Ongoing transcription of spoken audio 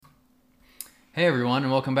Hey everyone,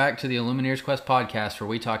 and welcome back to the Illumineers Quest podcast, where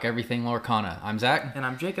we talk everything Lorcana. I'm Zach. And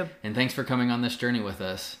I'm Jacob. And thanks for coming on this journey with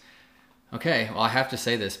us. Okay, well I have to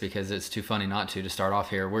say this because it's too funny not to start off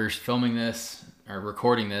here. We're filming this, or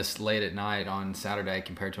recording this late at night on Saturday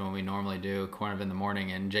compared to when we normally do, kind of in the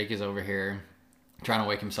morning, and Jake is over here trying to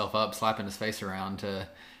wake himself up, slapping his face around to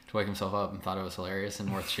wake himself up, and thought it was hilarious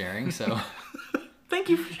and worth sharing, so... Thank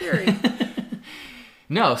you for sharing.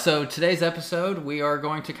 No, so today's episode, we are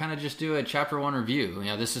going to kind of just do a Chapter 1 review. You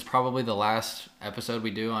know, this is probably the last episode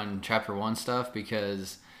we do on Chapter 1 stuff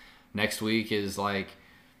because next week is like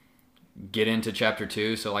get into Chapter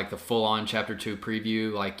 2. So like the full-on Chapter 2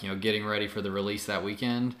 preview, like, you know, getting ready for the release that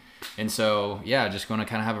weekend. And so, yeah, just going to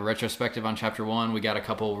kind of have a retrospective on Chapter 1. We got a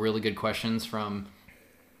couple really good questions from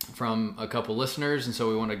a couple listeners, and so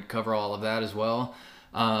we want to cover all of that as well.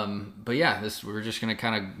 But yeah, we're just going to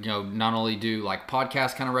kind of, you know, not only do like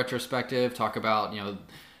podcast kind of retrospective, talk about, you know,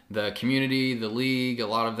 the community, the league, a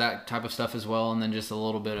lot of that type of stuff as well. And then just a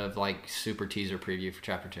little bit of like super teaser preview for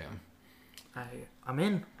Chapter 2. I'm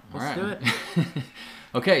in. Let's do it.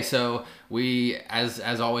 Okay, so we,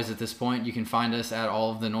 as always at this point, you can find us at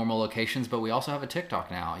all of the normal locations, but we also have a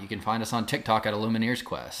TikTok now. You can find us on TikTok at Illumineers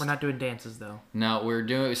Quest. We're not doing dances though.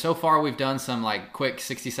 No, so far we've done some like quick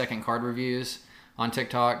 60-second card reviews on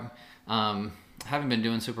TikTok. Haven't been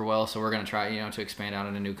doing super well, so we're going to try, you know, to expand out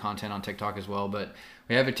into new content on TikTok as well. But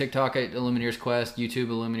we have a TikTok at Illumineers Quest, YouTube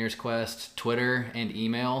Illumineers Quest, Twitter, and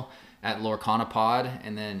email at LorcanaPod,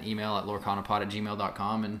 and then email at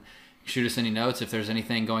lorcanapod@gmail.com. And shoot us any notes if there's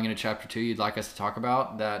anything going into Chapter 2 you'd like us to talk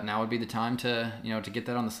about. That now would be the time to, you know, to get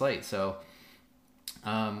that on the slate. So,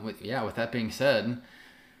 with that being said,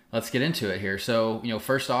 let's get into it here. So, you know,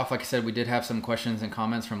 first off, like I said, we did have some questions and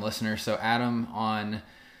comments from listeners. So Adam on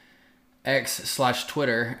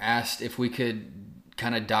X/Twitter asked if we could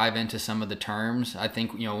kind of dive into some of the terms. I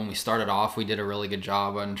think, you know, when we started off, we did a really good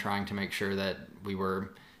job on trying to make sure that we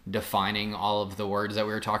were defining all of the words that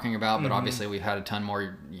we were talking about. But obviously we've had a ton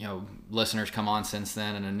more, you know, listeners come on since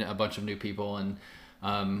then, and a bunch of new people, and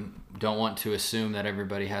don't want to assume that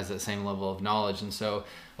everybody has that same level of knowledge. And so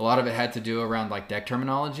a lot of it had to do around like deck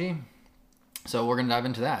terminology. So we're going to dive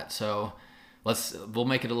into that. So we'll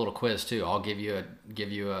make it a little quiz too. I'll give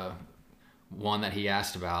you a one that he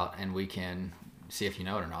asked about, and we can see if you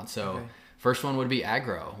know it or not. So okay. First one would be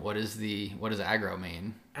aggro. What does aggro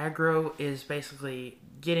mean? Aggro is basically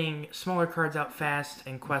getting smaller cards out fast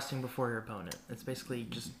and questing before your opponent. It's basically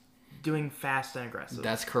just doing fast and aggressive.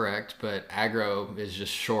 That's correct, but aggro is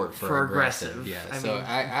just short for aggressive. Yeah,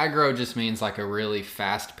 aggro just means like a really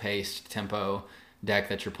fast-paced tempo deck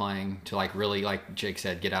that you're playing to like really, like Jake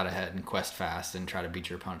said, get out ahead and quest fast and try to beat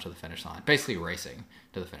your opponent to the finish line. Basically racing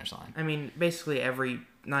to the finish line. I mean, basically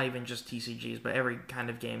not even just TCGs, but every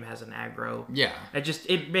kind of game has an aggro. Yeah.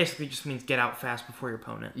 It basically just means get out fast before your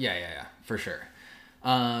opponent. Yeah, for sure.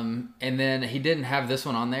 And then he didn't have this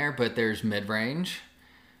one on there, but there's mid-range.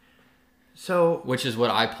 So, which is what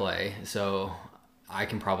I play, so I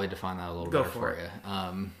can probably define that a little better for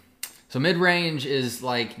you. So mid-range is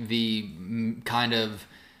like the kind of,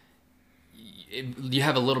 you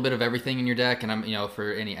have a little bit of everything in your deck, and I'm, you know,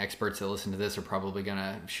 for any experts that listen to this are probably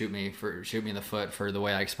gonna shoot me in the foot for the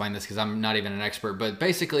way I explain this because I'm not even an expert. But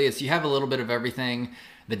basically, you have a little bit of everything.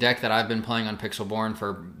 The deck that I've been playing on Pixelborn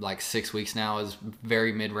for like 6 weeks now is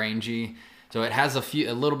very mid-rangey. So it has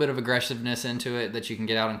a little bit of aggressiveness into it that you can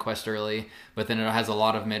get out and quest early, but then it has a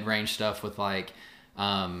lot of mid-range stuff with like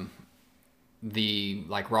the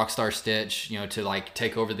like Rockstar Stitch, you know, to like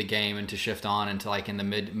take over the game and to shift on into like in the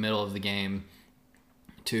middle of the game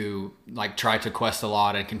to like try to quest a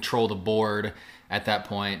lot and control the board at that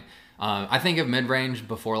point. I think of mid-range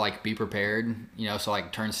before like Be Prepared, you know, so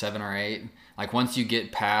like turn 7 or 8. Like once you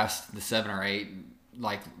get past the 7 or 8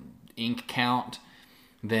 like ink count,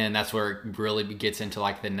 then that's where it really gets into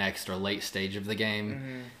like the next or late stage of the game.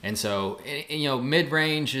 Mm-hmm. And so, you know,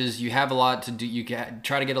 mid-range is you have a lot to do. You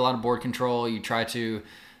try to get a lot of board control. You try to, you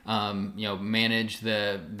know, manage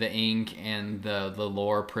the ink and the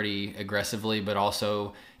lore pretty aggressively. But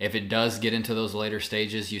also, if it does get into those later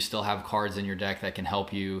stages, you still have cards in your deck that can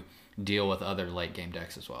help you deal with other late game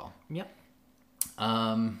decks as well. Yep.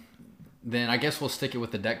 Then I guess we'll stick it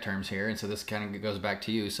with the deck terms here. And so this kind of goes back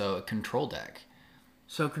to you. So a control deck.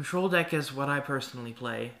 So control deck is what I personally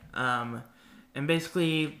play, and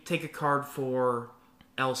basically take a card for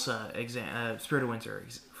Elsa, Spirit of Winter,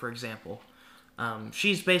 for example.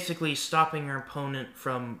 She's basically stopping her opponent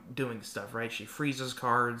from doing stuff, right? She freezes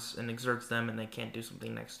cards and exerts them, and they can't do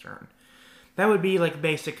something next turn. That would be like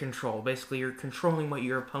basic control. Basically, you're controlling what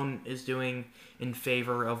your opponent is doing in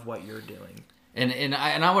favor of what you're doing. And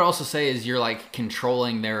I would also say is you're like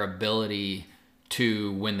controlling their ability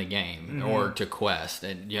to win the game or to quest.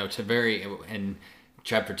 And, in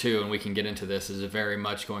chapter 2, and we can get into this, is very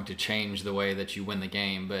much going to change the way that you win the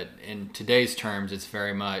game. But in today's terms, it's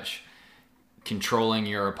very much controlling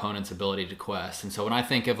your opponent's ability to quest. And so when I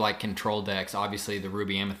think of like control decks, obviously the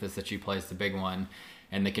Ruby Amethyst that you play is the big one,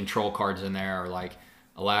 and the control cards in there are like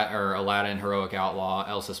Aladdin, Heroic Outlaw,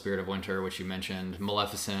 Elsa, Spirit of Winter, which you mentioned,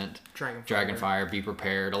 Maleficent, Dragonfire, Be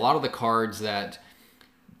Prepared. A lot of the cards that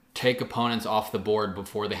take opponents off the board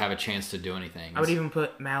before they have a chance to do anything. I would even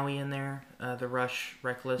put Maui in there, the Rush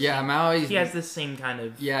Reckless. Yeah, Maui. He has this same kind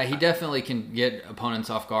of... Yeah, he definitely can get opponents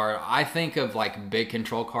off guard. I think of like big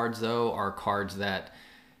control cards, though, are cards that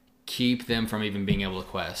keep them from even being able to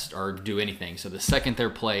quest or do anything. So the second they're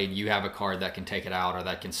played, you have a card that can take it out or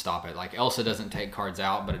that can stop it. Like Elsa doesn't take cards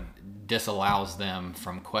out, but it disallows them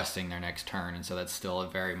from questing their next turn. And so that's still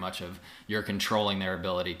very much of you're controlling their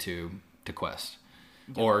ability to quest.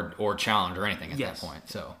 Or challenge or anything at that point.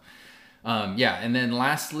 So, and then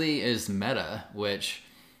lastly is meta, which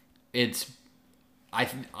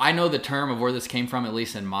I know the term of where this came from, at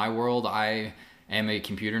least in my world. I am a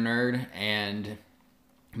computer nerd, and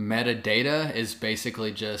metadata is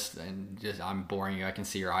basically just I'm boring you. I can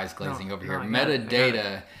see your eyes glazing over here.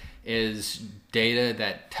 Metadata is data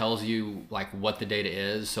that tells you like what the data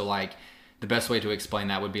is. So like, the best way to explain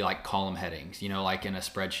that would be like column headings, like in a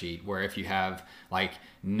spreadsheet, where if you have like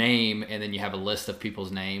name and then you have a list of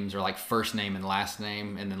people's names, or like first name and last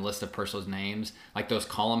name and then list of person's names, like those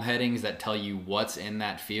column headings that tell you what's in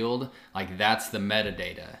that field, like that's the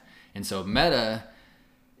metadata. And so meta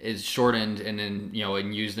is shortened and then,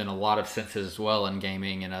 and used in a lot of senses as well in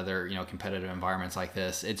gaming and other, competitive environments like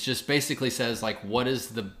this. It just basically says like, what is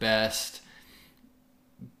the best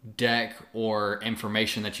deck or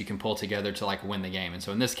information that you can pull together to like win the game. And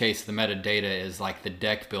so in this case, the metadata is like the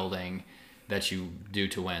deck building that you do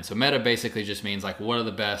to win. So meta basically just means like, what are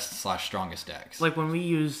the best / strongest decks? Like when we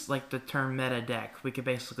use like the term meta deck, we could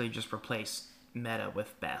basically just replace meta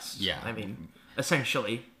with best. Yeah. I mean,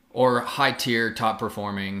 essentially. Or high tier, top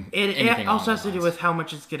performing. It also has to do with how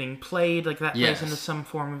much it's getting played. Like that plays into some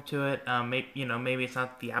form to it. Maybe it's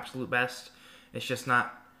not the absolute best. It's just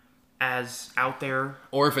not as out there.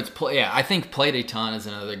 Or if it's I think played a ton is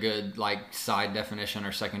another good like side definition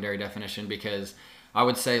or secondary definition, because I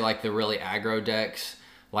would say like the really aggro decks,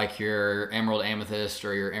 like your Emerald Amethyst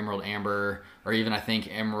or your Emerald Amber, or even I think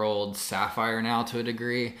Emerald Sapphire now to a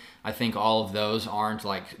degree, I think all of those aren't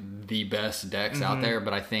like the best decks out there,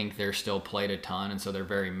 but I think they're still played a ton, and so they're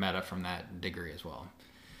very meta from that degree as well.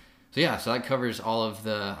 So so that covers all of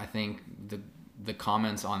the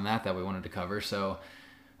comments on that we wanted to cover. So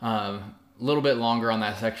a little bit longer on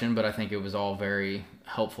that section, but I think it was all very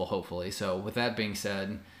helpful, hopefully. So with that being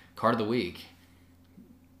said, card of the week.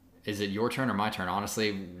 Is it your turn or my turn?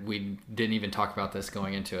 Honestly, we didn't even talk about this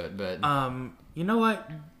going into it, but... you know what?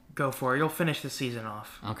 Go for it. You'll finish the season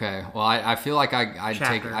off. Okay. Well, I feel like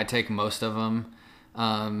I take most of them,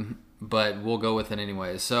 but we'll go with it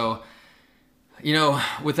anyways. So,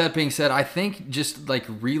 with that being said, I think just like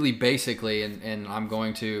really basically, and I'm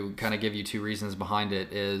going to kind of give you two reasons behind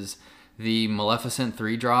it, is the Maleficent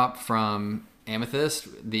 3-drop from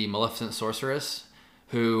Amethyst, the Maleficent Sorceress,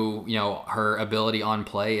 who, her ability on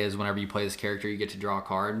play is whenever you play this character, you get to draw a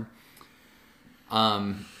card.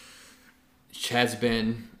 Has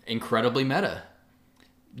been incredibly meta.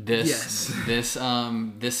 This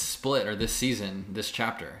split or this season, this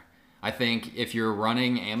chapter. I think if you're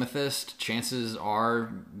running Amethyst, chances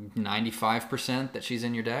are 95% that she's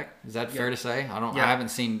in your deck. Is that fair to say? I haven't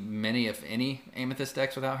seen many, if any, Amethyst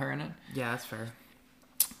decks without her in it. Yeah, that's fair.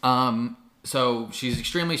 So she's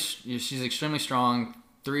extremely strong.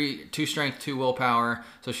 2 strength, 2 willpower.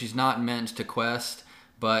 So she's not meant to quest,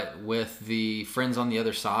 but with the friends on the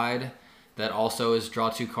other side, that also is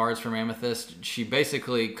draw 2 cards from Amethyst. She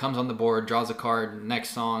basically comes on the board, draws a card,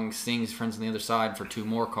 next song, sings friends on the other side for 2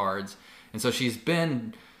 more cards. And so she's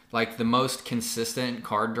been like the most consistent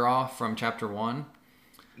card draw from chapter 1.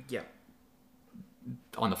 Yeah.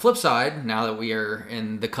 On the flip side, now that we are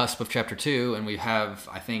in the cusp of chapter 2 and we have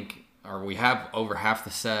over half the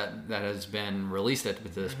set that has been released at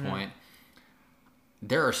this point,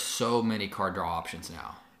 there are so many card draw options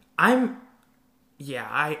now. I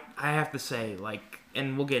have to say, like,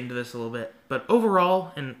 and we'll get into this a little bit, but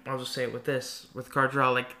overall, and I'll just say it with card draw,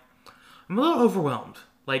 like, I'm a little overwhelmed,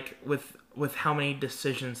 like, with how many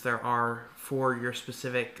decisions there are for your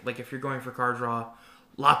specific, like, if you're going for card draw,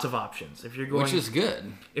 lots of options. Which is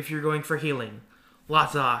good. If you're going for healing,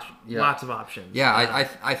 lots of options. Yeah,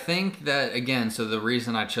 I think that, again, so the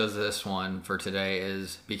reason I chose this one for today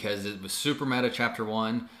is because it was super meta chapter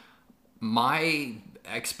 1. My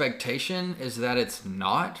expectation is that it's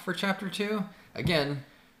not for Chapter 2. Again,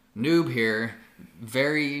 noob here,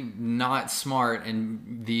 very not smart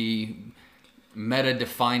in the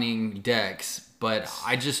meta-defining decks, but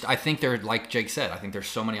I think they're, like Jake said, I think there's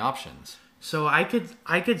so many options. So I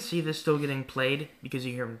could see this still getting played because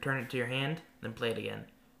you hear him turn it to your hand, then play it again.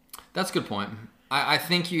 That's a good point. I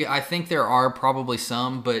think there are probably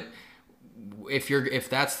some, but if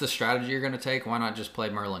that's the strategy you're going to take, why not just play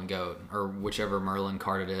Merlin Goat or whichever Merlin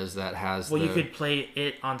card it is that has? Well, you could play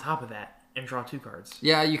it on top of that and draw 2 cards.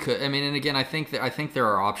 Yeah, you could. I mean, and again, I think there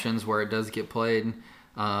are options where it does get played.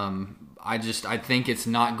 I think it's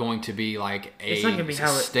not going to be like a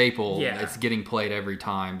staple. Yeah. It's getting played every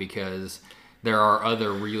time because there are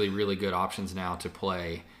other really, really good options now to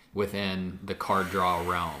play within the card draw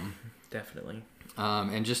realm. Definitely.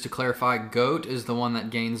 And just to clarify, Goat is the one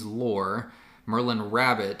that gains lore. Merlin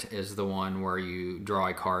Rabbit is the one where you draw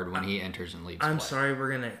a card when he enters and leaves play. I'm sorry, we're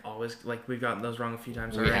going to always, we've gotten those wrong a few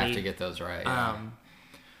times already. We have to get those right. Yeah.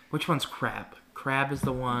 Which one's Crab? Crab is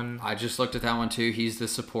the one... I just looked at that one too. He's the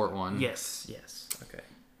support one. Yes. Okay.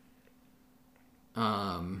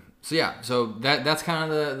 So that's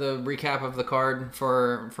kind of the recap of the card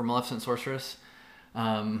for Maleficent Sorceress.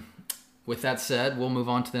 With that said, we'll move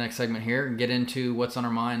on to the next segment here and get into what's on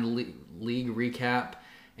our mind, league recap,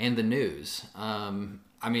 and the news. The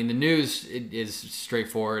news is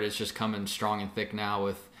straightforward. It's just coming strong and thick now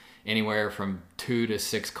with anywhere from 2 to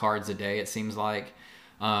 6 cards a day, it seems like.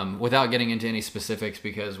 Without getting into any specifics,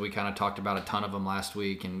 because we kind of talked about a ton of them last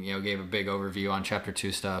week and gave a big overview on Chapter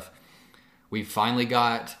 2 stuff. We finally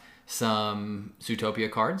got some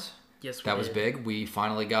Zootopia cards. Yes, that was big. We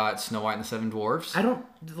finally got Snow White and the Seven Dwarfs. The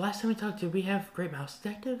last time we talked, did we have Great Mouse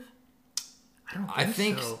Detective? I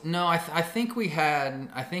think so. No, I think we had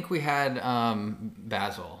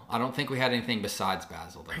Basil. I don't think we had anything besides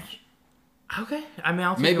Basil though. Okay.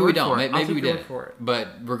 I'll take maybe your we word don't. for it. Maybe we did. But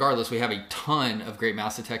regardless, we have a ton of Great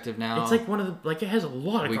Mouse Detective now. It's like one of the it has a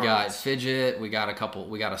lot of cards. We got Fidget. We got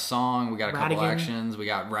a song. We got a couple actions. We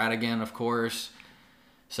got Ratigan, of course.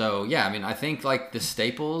 So, yeah, I think, the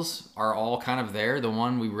staples are all kind of there. The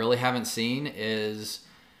one we really haven't seen is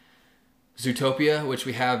Zootopia, which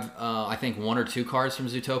we have, I think, 1 or 2 cards from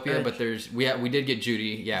Zootopia. But we did get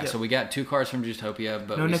Judy. Yeah, so we got 2 cards from Zootopia.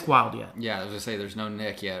 But no Nick Wilde yet. Yeah, I was going to say, there's no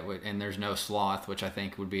Nick yet. And there's no Sloth, which I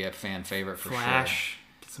think would be a fan favorite for Flash. sure.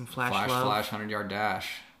 Get some Flash love. Flash, 100-yard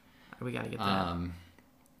dash. We got to get that.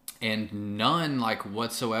 And none,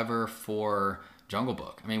 whatsoever for... Jungle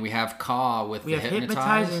Book. We have Ka with the Hypnotize.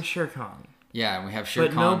 Hypnotize and Shere Khan. Yeah, and we have Shere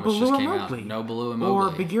Khan, which just came out. No Baloo and Mowgli.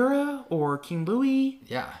 Or Bagheera, or King Louie.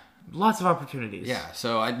 Yeah. Lots of opportunities. Yeah,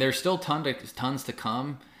 so there's still tons to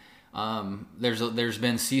come. There's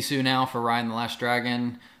been Sisu now for Raya and the Last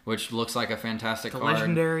Dragon, which looks like a fantastic card.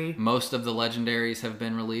 Legendary. Most of the legendaries have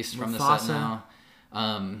been released from the set now.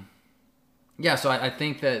 Yeah, so I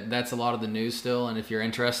think that's a lot of the news still, and if you're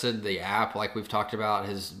interested, the app, like we've talked about,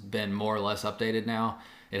 has been more or less updated now.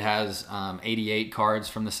 It has 88 cards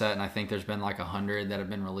from the set, and I think there's been 100 that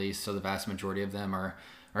have been released, so the vast majority of them are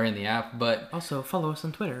in the app. But also, follow us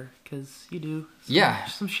on Twitter, because you do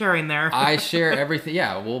some sharing there. I share everything.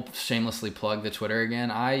 Yeah, we'll shamelessly plug the Twitter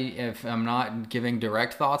again. If I'm not giving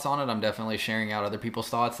direct thoughts on it, I'm definitely sharing out other people's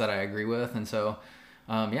thoughts that I agree with, and so,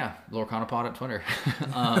 Lorcanapod at Twitter.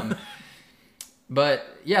 But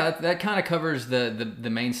yeah, that kind of covers the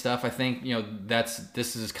main stuff. I think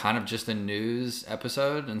this is kind of just a news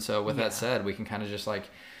episode, and so with that said, we can kind of just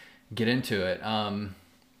get into it.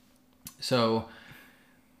 So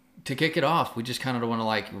to kick it off, we just kind of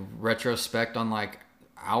want to retrospect on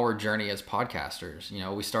our journey as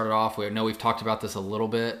podcasters. We started off. We've talked about this a little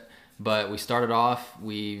bit, but we started off.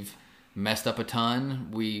 We've messed up a ton.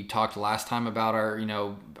 We talked last time about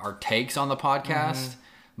our takes on the podcast. Mm-hmm.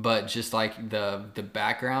 But just the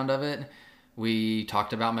background of it, we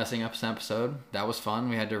talked about messing up an episode. That was fun.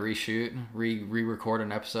 We had to reshoot, re-record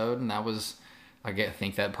an episode, and that was, I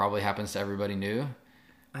think that probably happens to everybody new.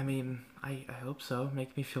 I hope so.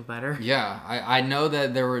 Make me feel better. Yeah, I know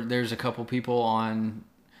that there's a couple people on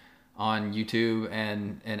YouTube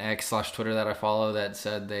and X/Twitter that I follow that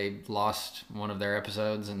said they lost one of their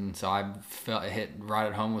episodes, and so I felt it hit right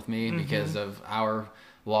at home with me because of our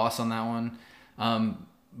loss on that one.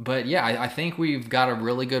 But yeah, I think we've got a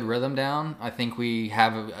really good rhythm down. I think we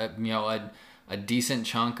have a decent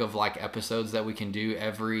chunk of episodes that we can do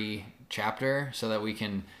every chapter, so that we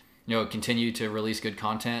can continue to release good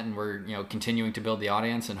content, and we're continuing to build the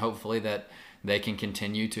audience, and hopefully that they can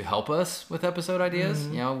continue to help us with episode ideas.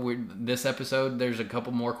 Mm-hmm. This episode, there's a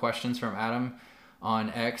couple more questions from Adam on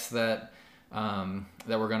X that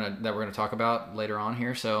we're gonna talk about later on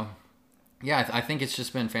here. So. yeah, I think it's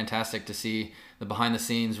just been fantastic to see the behind the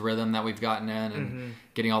scenes rhythm that we've gotten in and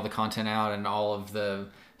getting all the content out and all of the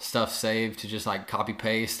stuff saved to just like copy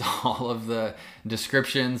paste all of the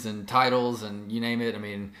descriptions and titles and you name it. I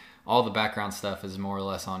mean, all the background stuff is more or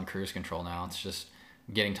less on cruise control now. It's just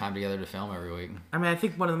getting time together to film every week. I mean, I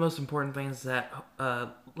think one of the most important things that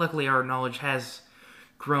luckily our knowledge has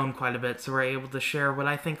grown quite a bit, so we're able to share what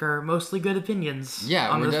I think are mostly good opinions. Yeah,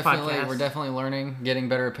 on this podcast. we're definitely learning, getting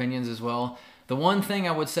better opinions as well. The one thing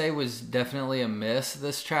I would say was definitely a miss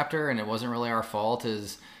this chapter, and it wasn't really our fault,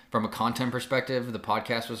 is from a content perspective, the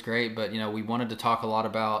podcast was great, but we wanted to talk a lot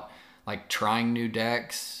about like trying new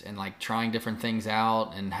decks and like trying different things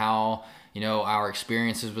out and how our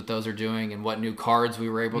experiences with those are doing and what new cards we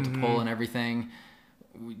were able to pull and everything.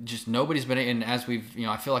 Nobody's been, and as we've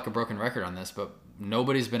I feel like a broken record on this, but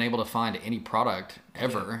nobody's been able to find any product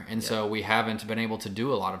ever, and so we haven't been able to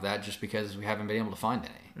do a lot of that just because we haven't been able to find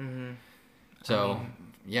any. So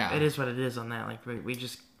yeah, it is what it is on that. Like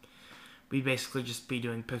we basically just be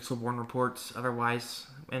doing Pixelborn reports otherwise,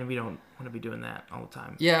 and we don't want to be doing that all the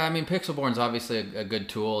time. Yeah, I mean, Pixelborn's obviously a good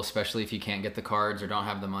tool, especially if you can't get the cards or don't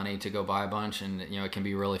have the money to go buy a bunch, and it can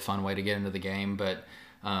be a really fun way to get into the game. But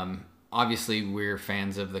obviously, we're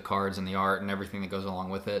fans of the cards and the art and everything that goes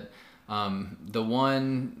along with it. The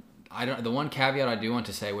one caveat I do want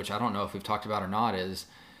to say, which I don't know if we've talked about or not, is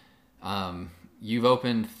you've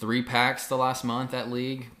opened 3 packs the last month at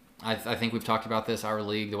League. I think we've talked about this. Our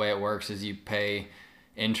league, the way it works is you pay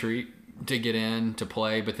entry to get in to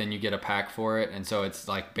play, but then you get a pack for it, and so it's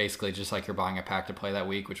like basically just like you're buying a pack to play that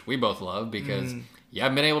week, which we both love because you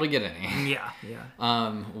haven't been able to get any.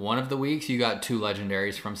 Yeah. One of the weeks you got 2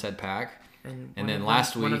 legendaries from said pack. And then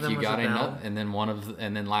last week you got another, and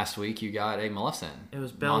then last week you got a Maleficent. It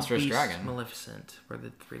was Bell, Monstrous Beast, Dragon. Maleficent were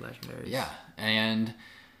the 3 legendaries. Yeah, and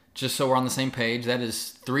just so we're on the same page, that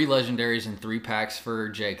is 3 legendaries and 3 packs for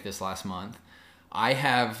Jake this last month. I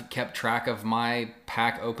have kept track of my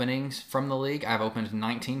pack openings from the league. I've opened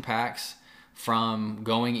 19 packs from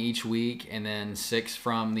going each week, and then 6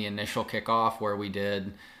 from the initial kickoff where we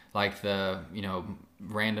did like the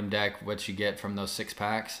random deck what you get from those 6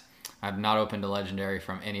 packs. I've not opened a legendary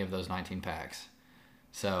from any of those 19 packs.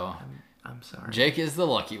 So I'm sorry. Jake is the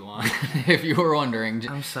lucky one, if you were wondering.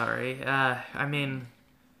 I'm sorry. I mean,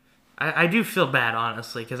 I do feel bad,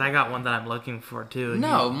 honestly, because I got one that I'm looking for, too.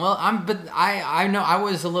 I know I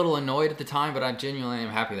was a little annoyed at the time, but I genuinely am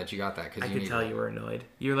happy that you got that. I could tell you were annoyed.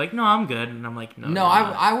 You were like, no, I'm good. And I'm like, no. No,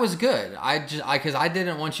 I was good. Because I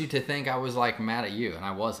didn't want you to think I was like mad at you, and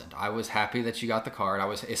I wasn't. I was happy that you got the card.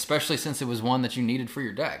 Especially since it was one that you needed for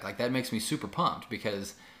your deck. Like, that makes me super pumped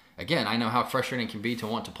because, again, I know how frustrating it can be to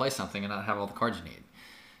want to play something and not have all the cards you need.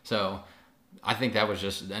 So I think that was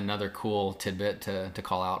just another cool tidbit to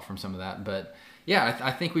call out from some of that. But yeah,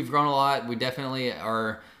 I think we've grown a lot. We definitely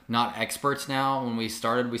are not experts now. When we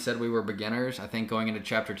started, we said we were beginners. I think going into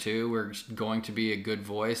chapter 2, we're going to be a good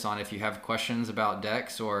voice on if you have questions about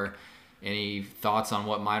decks or any thoughts on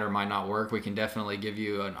what might or might not work. We can definitely give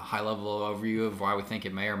you a high level overview of why we think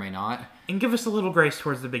it may or may not. And give us a little grace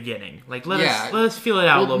towards the beginning. Like, let us feel it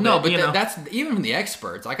out a little bit. No, but that's even the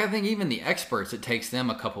experts. Like, I think even the experts, it takes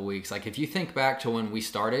them a couple weeks. Like, if you think back to when we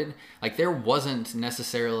started, like, there wasn't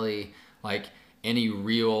necessarily, like, any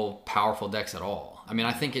real powerful decks at all. I mean,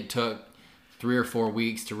 I think it took 3 or 4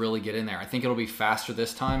 weeks to really get in there. I think it'll be faster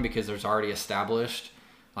this time because there's already established,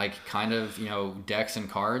 like, kind of, decks and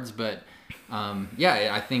cards. But,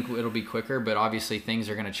 I think it'll be quicker. But obviously things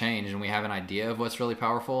are going to change, and we have an idea of what's really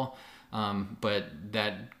powerful. But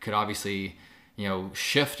that could obviously,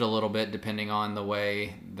 shift a little bit depending on the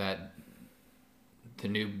way that the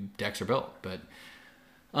new decks are built. But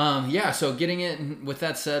so getting it. With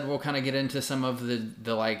that said, we'll kind of get into some of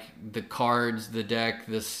the cards, the deck,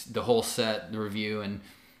 the whole set, the review, and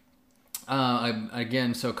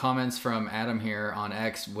again. So comments from Adam here on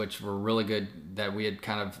X, which were really good that we had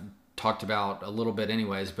kind of talked about a little bit,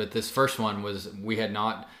 anyways. But this first one we had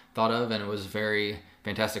not thought of, and it was very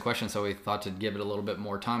fantastic question, so we thought to give it a little bit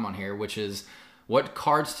more time on here, which is what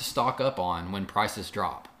cards to stock up on when prices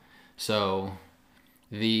drop. So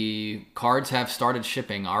the cards have started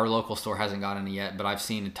shipping. Our local store hasn't got any yet, but I've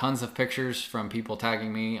seen tons of pictures from people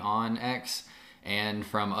tagging me on X and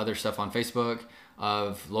from other stuff on Facebook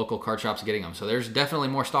of local card shops getting them. So there's definitely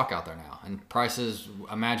more stock out there now, and prices,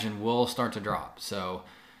 imagine, will start to drop. So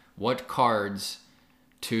what cards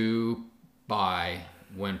to buy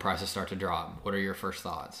when prices start to drop? What are your first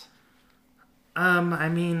thoughts? I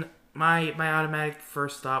mean, my automatic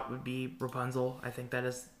first thought would be Rapunzel. I think that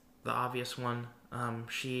is the obvious one.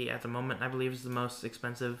 She, at the moment, I believe, is the most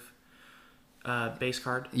expensive base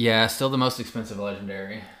card. Yeah, still the most expensive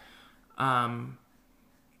legendary.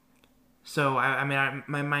 So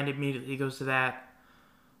my mind immediately goes to that.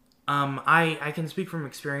 I can speak from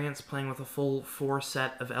experience. Playing with a full 4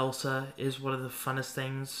 set of Elsa is one of the funnest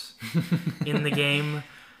things in the game.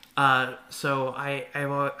 So I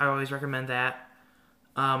always recommend that.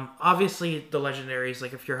 Obviously the legendaries,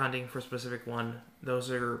 like if you're hunting for a specific one,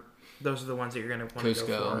 those are the ones that you're gonna want to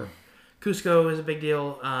go for. Cusco is a big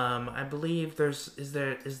deal. I believe is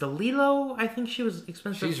the Lilo. I think she was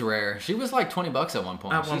expensive. She's rare. She was like $20 at one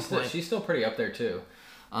point. She's still pretty up there too.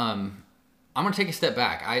 I'm gonna take a step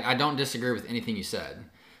back. I don't disagree with anything you said,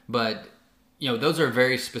 but those are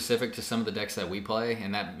very specific to some of the decks that we play,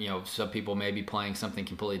 and that some people may be playing something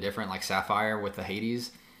completely different, like Sapphire with the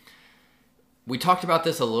Hades. We talked about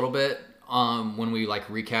this a little bit when we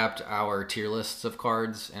recapped our tier lists of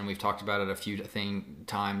cards, and we've talked about it a few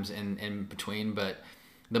times in between, but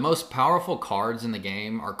the most powerful cards in the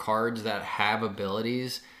game are cards that have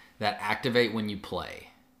abilities that activate when you play,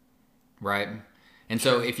 right? And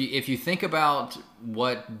so if you think about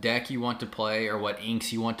what deck you want to play or what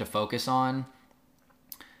inks you want to focus on,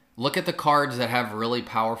 look at the cards that have really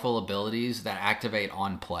powerful abilities that activate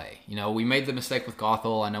on play. We made the mistake with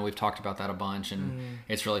Gothel. I know we've talked about that a bunch, and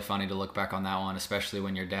it's really funny to look back on that one, especially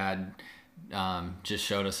when your dad just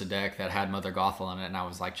showed us a deck that had Mother Gothel in it, and I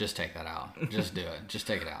was like, just take that out. Just do it. Just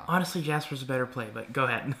take it out. Honestly, Jasper's a better play, but go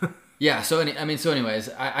ahead. Yeah, so anyways,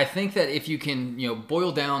 I think that if you can,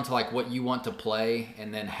 boil down to what you want to play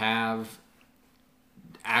and then have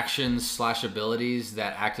actions/abilities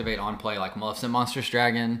that activate on play, like Maleficent Monstrous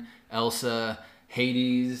Dragon, Elsa,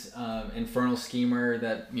 Hades, Infernal Schemer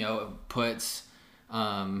that puts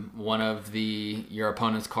one of your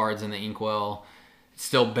opponent's cards in the inkwell. It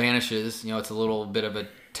still banishes. It's a little bit of a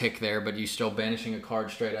tick there, but you're still banishing a card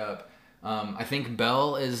straight up. I think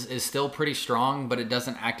Belle is still pretty strong, but it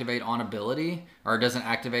doesn't activate on ability, or it doesn't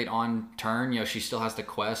activate on turn. She still has to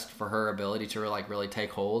quest for her ability to really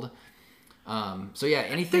take hold. So yeah,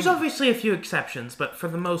 anything. There's obviously a few exceptions, but for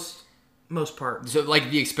the most part. So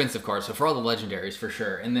the expensive cards. So for all the legendaries, for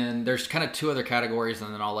sure. And then there's kind of 2 other categories,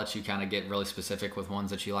 and then I'll let you kind of get really specific with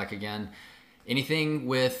ones that you like again. Anything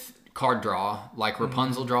with card draw, like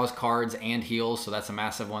Rapunzel draws cards and heals, so that's a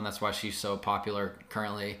massive one. That's why she's so popular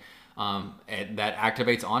currently. That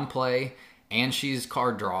activates on play, and she's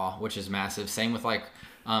card draw, which is massive. Same with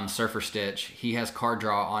Surfer Stitch. He has card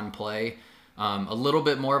draw on play. A little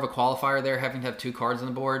bit more of a qualifier there, having to have 2 cards on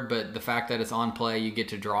the board, but the fact that it's on play, you get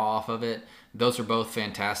to draw off of it. Those are both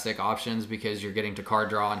fantastic options because you're getting to card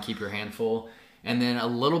draw and keep your hand full. And then a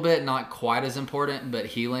little bit, not quite as important, but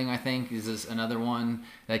healing, I think, is another one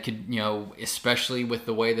that could, especially with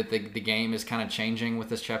the way that the game is kind of changing with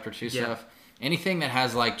this Chapter 2 stuff. Anything that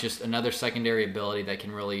has just another secondary ability that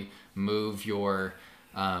can really move your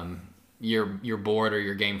board or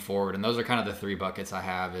your game forward. And those are kind of the 3 buckets I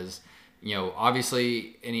have is,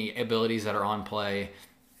 obviously any abilities that are on play,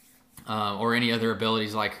 or any other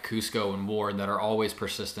abilities like Cusco and Ward that are always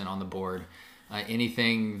persistent on the board.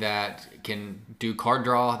 Anything that can do card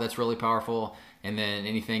draw that's really powerful, and then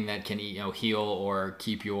anything that can heal or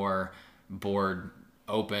keep your board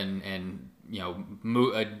open and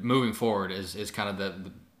moving forward is kind of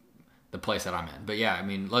the place that I'm in. But yeah,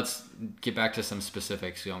 let's get back to some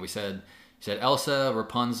specifics. We said Elsa,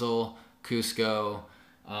 Rapunzel, Cusco.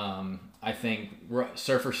 I think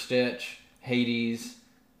Surfer Stitch, Hades,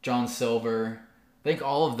 John Silver. I think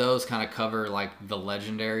all of those kind of cover the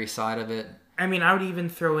legendary side of it. I would even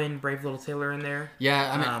throw in Brave Little Tailor in there.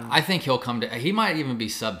 Yeah, I think he'll come to. He might even be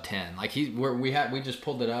sub 10. We just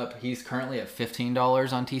pulled it up. He's currently at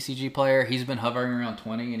 $15 on TCG Player. He's been hovering around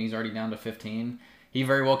 20, and he's already down to 15. He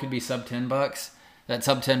very well could be sub $10. That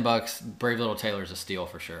sub $10, Brave Little Tailor is a steal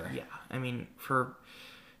for sure. Yeah,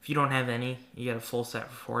 if you don't have any, you get a full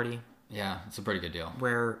set for 40. Yeah, it's a pretty good deal.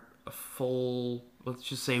 Where a full, let's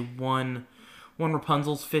just say one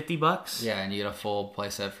Rapunzel's $50. Yeah, and you get a full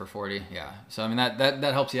playset for 40. Yeah, so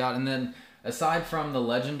that helps you out. And then aside from the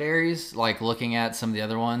legendaries, looking at some of the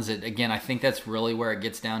other ones, I think that's really where it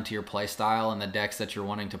gets down to your play style and the decks that you're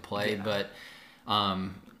wanting to play. Yeah. But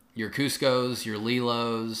your Cuscos, your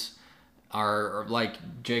Lilos are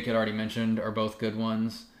like Jake had already mentioned, are both good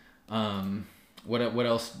ones. What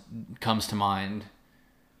else comes to mind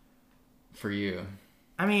for you?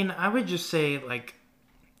 I would just say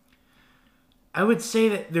I would say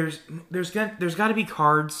that there's got to be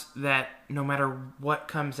cards that no matter what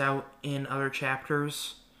comes out in other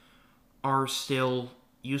chapters are still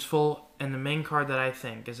useful. And the main card that I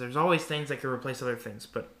think is there's always things that can replace other things,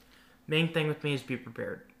 but main thing with me is Be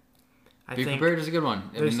Prepared. Be Prepared is a good one.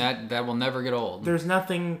 That will never get old. There's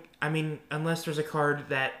nothing. Unless there's a card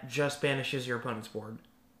that just banishes your opponent's board.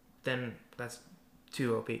 then that's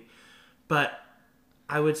too OP. But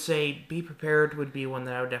I would say Be Prepared would be one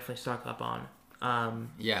that I would definitely stock up on.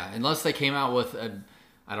 Yeah, unless they came out with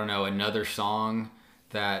another song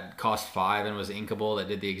that cost $5 and was inkable that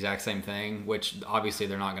did the exact same thing, which obviously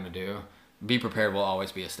they're not going to do. Be Prepared will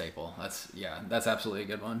always be a staple. That's absolutely a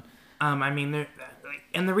good one. I mean,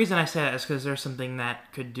 and the reason I say that is because there's something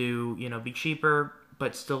that could do, be cheaper,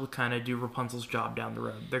 but still kind of do Rapunzel's job down the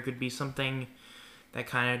road. There could be something that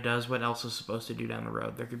kind of does what Elsa's supposed to do down the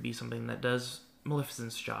road. There could be something that does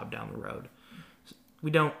Maleficent's job down the road.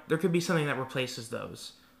 There could be something that replaces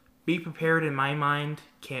those. Be Prepared, in my mind,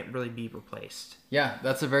 can't really be replaced. Yeah,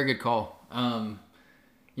 that's a very good call. And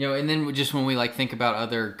then just when we think about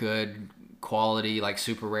other good quality,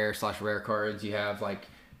 super rare / rare cards, you have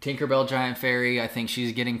Tinkerbell Giant Fairy. I think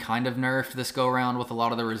she's getting kind of nerfed this go around with a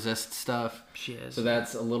lot of the resist stuff. She is. So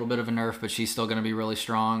that's a little bit of a nerf, but she's still going to be really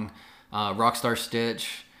strong. Rockstar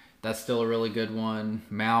Stitch, that's still a really good one.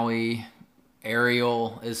 Maui,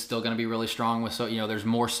 Ariel is still going to be really strong. There's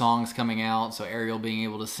more songs coming out, so Ariel being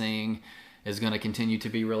able to sing is going to continue to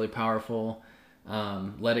be really powerful.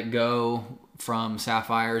 Let It Go from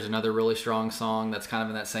Sapphire is another really strong song that's kind of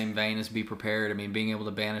in that same vein as Be Prepared. I mean, being able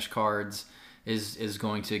to banish cards is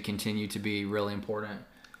going to continue to be really important.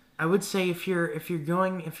 I would say if you're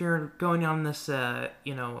going on this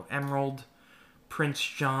Emerald Prince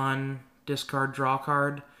John discard draw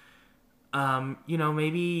card,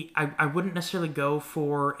 maybe I wouldn't necessarily go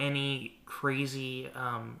for any crazy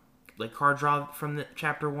card draw from the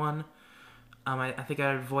chapter 1. I think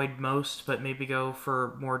I'd avoid most, but maybe go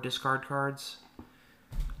for more discard cards.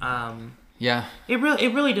 Yeah. It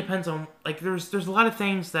really depends on there's a lot of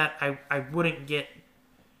things that I wouldn't get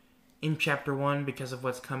in chapter 1 because of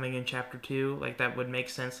what's coming in chapter 2. That would make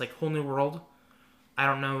sense. Whole New World, I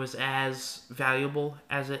don't know, is as valuable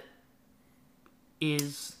as it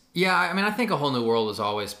is. Yeah, I mean, I think A Whole New World is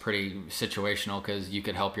always pretty situational because you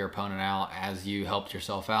could help your opponent out as you helped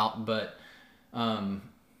yourself out. But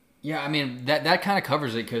yeah, I mean, that kind of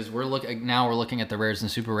covers it because we're looking at the rares and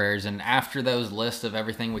super rares, and after those lists of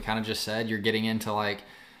everything we kind of just said, you're getting into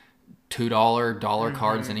 $2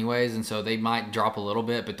 cards anyways, and so they might drop a little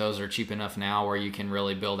bit, but those are cheap enough now where you can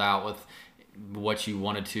really build out with what you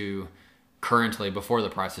wanted to currently before the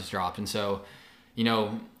prices dropped. And so,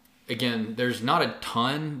 again, there's not a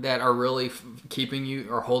ton that are really keeping you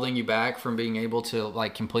or holding you back from being able to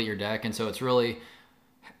complete your deck, and so it's really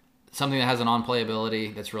something that has an on-play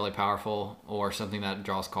ability that's really powerful, or something that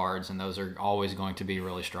draws cards, and those are always going to be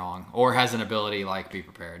really strong, or has an ability like Be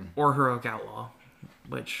Prepared. Or Heroic Outlaw,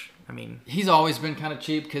 which, I mean... He's always been kind of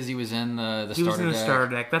cheap because he was in the starter deck. He was in the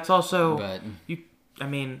starter deck. That's also... But... You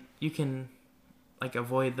can,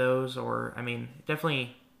 avoid those, or,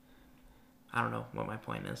 definitely... I don't know what my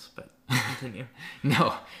point is, but continue.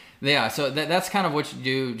 No. Yeah, so that's kind of what you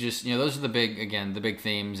do. Just, those are the big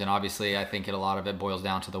themes, and obviously I think a lot of it boils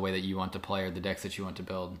down to the way that you want to play or the decks that you want to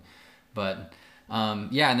build. But,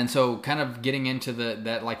 yeah, and then so kind of getting into the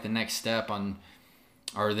next step on,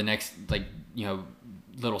 or the next,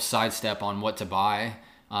 little side step on what to buy.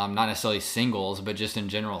 Not necessarily singles, but just in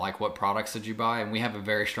general, what products did you buy? And we have a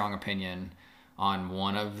very strong opinion on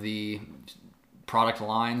one of the product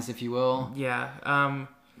lines, if you will. Yeah.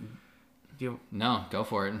 No, go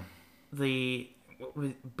for it. The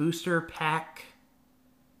booster pack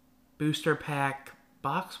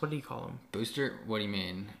box. What do you call them? Booster? What do you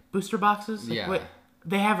mean? Booster boxes? Yeah.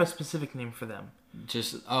 They have a specific name for them.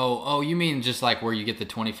 Just you mean just where you get the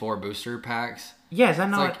 24 booster packs? Yes, I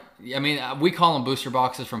know. We call them booster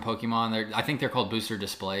boxes from Pokemon. I think they're called booster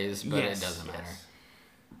displays, but it doesn't matter.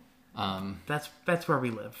 That's where we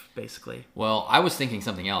live, basically. Well, I was thinking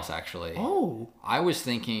something else, actually. Oh. I was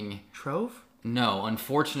thinking... Trove? No,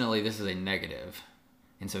 unfortunately, this is a negative.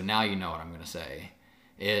 And so now you know what I'm going to say.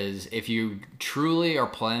 Is if you truly are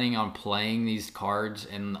planning on playing these cards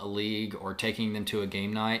in a league or taking them to a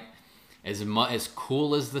game night, as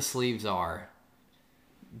cool as the sleeves are,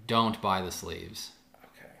 don't buy the sleeves.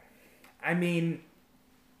 Okay. I mean,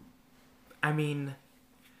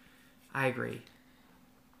 I agree.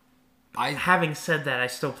 Having said that, I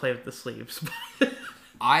still play with the sleeves.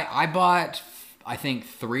 I bought, I think,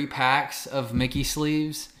 3 packs of Mickey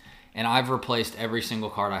sleeves, and I've replaced every single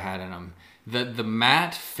card I had in them. The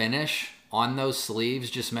matte finish on those sleeves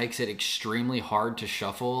just makes it extremely hard to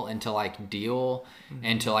shuffle and to deal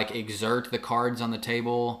and to exert the cards on the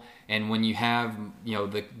table. And when you have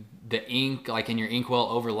the ink in your inkwell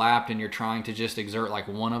overlapped and you're trying to just exert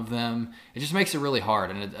one of them, it just makes it really hard.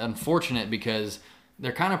 And it's unfortunate because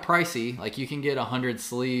they're kind of pricey. You can get 100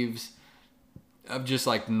 sleeves of just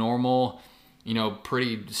normal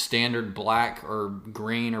pretty standard black or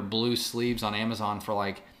green or blue sleeves on Amazon for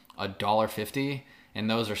like $1.50, and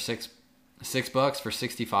those are $6 for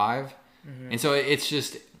 65. And so it's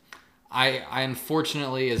just, I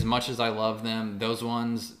unfortunately, as much as I love them, those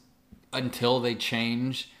ones, until they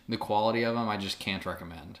change the quality of them, I just can't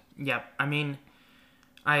recommend. Yep. I mean,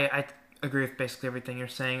 I agree with basically everything you're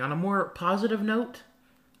saying. On a more positive note,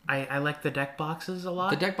 I like the deck boxes a lot.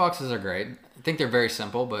 The deck boxes are great. I think they're very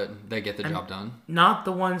simple, but they get the job done. Not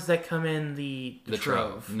the ones that come in the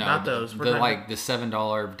Trove. No, not those. The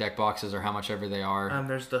 $7 deck boxes, or how much ever they are.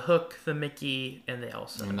 There's the Hook, the Mickey, and the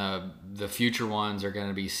Elsa. And the future ones are going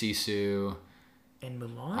to be Sisu and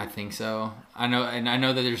Mulan. I think so. I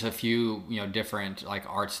know that there's a few different like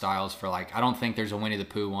art styles for like. I don't think there's a Winnie the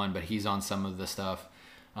Pooh one, but he's on some of the stuff.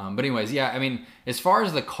 But anyways, yeah, I mean, as far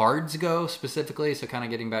as the cards go specifically, so kind of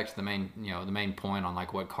getting back to the main point on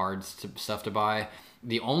like what stuff to buy,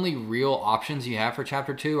 the only real options you have for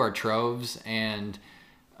Chapter 2 are troves and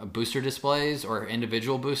booster displays or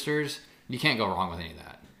individual boosters. You can't go wrong with any of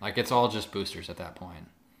that. Like, it's all just boosters at that point.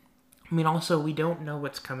 I mean, also, we don't know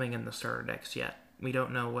what's coming in the starter decks yet. We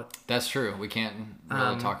don't know what... That's true. We can't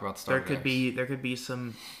really talk about the starter decks. There could be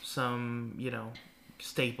some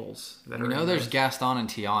staples that are. There's Gaston and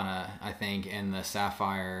Tiana, I think, in the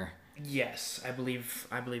Sapphire. Yes, I believe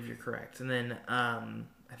you're correct. And then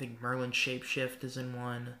I think Merlin Shapeshift is in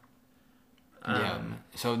one. Yeah.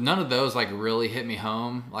 So none of those like really hit me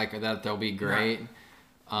home. Like that, they'll be great.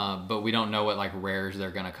 But we don't know what like rares they're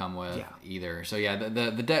gonna come with either. So yeah,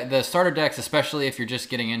 the starter decks, especially if you're just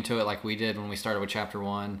getting into it, like we did when we started with Chapter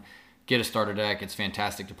 1. Get a starter deck. It's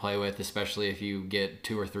fantastic to play with, especially if you get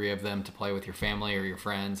 2 or 3 of them to play with your family or your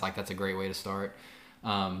friends. Like, that's a great way to start.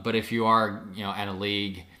 But if you are, in a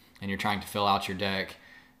league and you're trying to fill out your deck,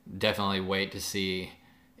 definitely wait to see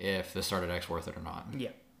if the starter deck's worth it or not. Yeah,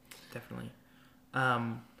 definitely.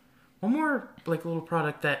 One more like little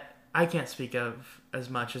product that I can't speak of as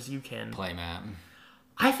much as you can. Playmat.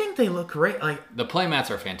 I think they look great. Like, the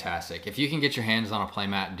playmats are fantastic. If you can get your hands on a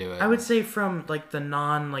playmat, do it. I would say from like the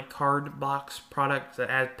non like card box product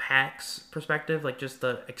that has packs perspective, like just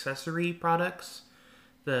the accessory products,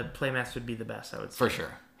 the playmats would be the best. I would say for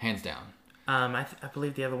sure, hands down. I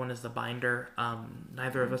believe the other one is the binder.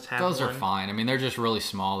 Neither of us have those one. Are fine. I mean, they're just really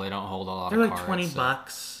small. They don't hold a lot. They're of like cards.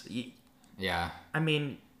 $20. Yeah. I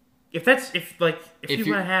mean, if you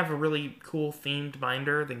want to have a really cool themed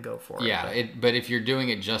binder, then go for it. Yeah, but if you're doing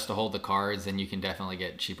it just to hold the cards, then you can definitely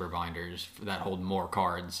get cheaper binders that hold more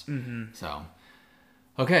cards. Mm-hmm. So,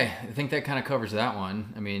 okay, I think that kind of covers that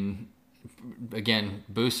one. I mean, again,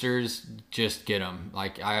 boosters, just get them.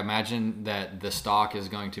 Like, I imagine that the stock is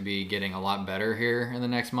going to be getting a lot better here in the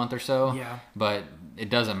next month or so. Yeah. But it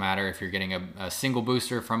doesn't matter if you're getting a single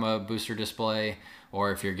booster from a booster display,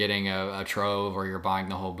 or if you're getting a trove, or you're buying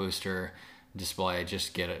the whole booster display.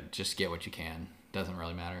 Just get it. Just get what you can. Doesn't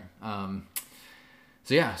really matter.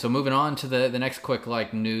 So moving on to the next quick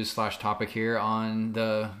like news / topic here on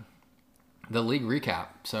the league recap.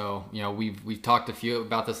 So we've talked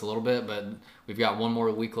about this a little bit, but we've got one more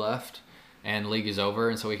week left, and league is over,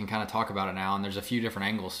 and so we can kind of talk about it now. And there's a few different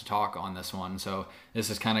angles to talk on this one. So this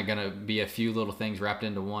is kind of going to be a few little things wrapped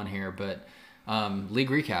into one here, but. League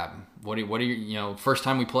recap. What are you first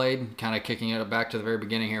time we played, kind of kicking it back to the very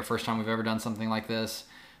beginning here. First time we've ever done something like this.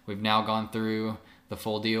 We've now gone through the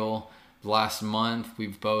full deal. Last month,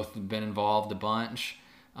 we've both been involved a bunch.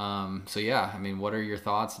 So yeah, I mean, what are your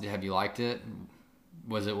thoughts? Have you liked it?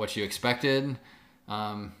 Was it what you expected?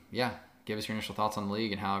 Yeah, give us your initial thoughts on the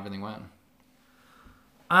league and how everything went.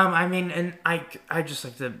 I mean, and I just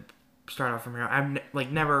like to start off from here. I'm like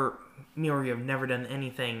never, me or you have never done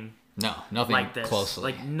anything. No, nothing like this.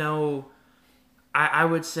 Closely. Like, no, I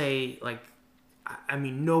would say, like, I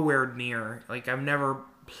mean, nowhere near. Like, I've never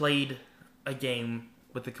played a game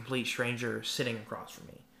with a complete stranger sitting across from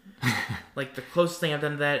me. Like, the closest thing I've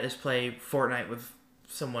done to that is play Fortnite with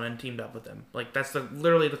someone and teamed up with them. Like, that's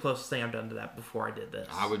literally the closest thing I've done to that before I did this.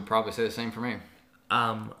 I would probably say the same for me.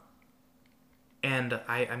 And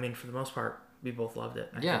I mean, for the most part, we both loved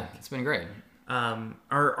it. I think. It's been great.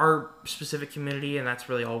 Our specific community, and that's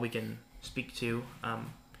really all we can speak to,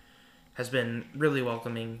 has been really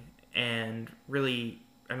welcoming and really,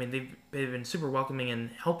 I mean, they've been super welcoming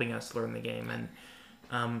in helping us learn the game, and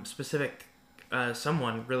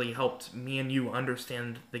someone really helped me and you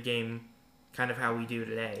understand the game kind of how we do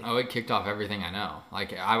today. Oh, it kicked off everything I know.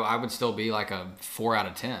 Like, I would still be like a 4 out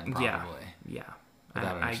of 10, probably. Yeah.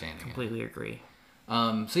 Without understanding I completely agree.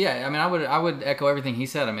 So yeah, I mean, I would echo everything he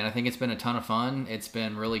said. I mean, I think it's been a ton of fun. It's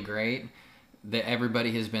been really great. That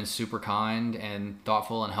everybody has been super kind and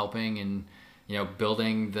thoughtful and helping and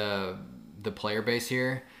building the the player base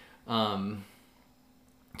here.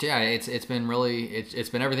 Yeah, it's been really it's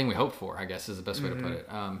been everything we hoped for, I guess is the best way to put it.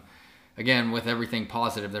 Again, with everything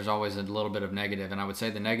positive, there's always a little bit of negative, and I would say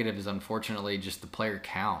the negative is unfortunately just the player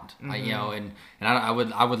count. I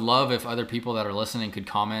would love if other people that are listening could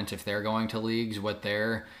comment if they're going to leagues what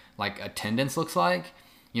their like attendance looks like.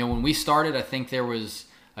 When we started, I think there was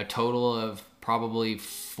a total of probably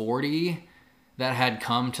 40 that had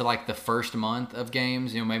come to like the first month of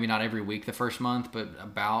games. Maybe not every week the first month, but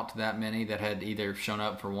about that many that had either shown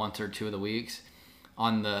up for once or two of the weeks.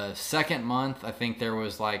 On the second month, I think there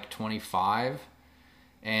was like 25.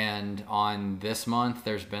 And on this month,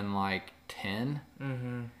 there's been like 10.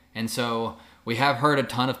 Mm-hmm. And so we have heard a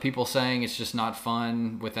ton of people saying it's just not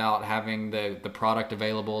fun without having the product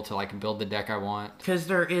available to like build the deck I want. Because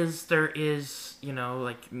there is,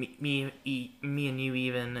 like me and you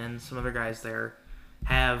even, and some other guys there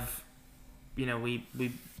have,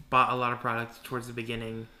 we bought a lot of products towards the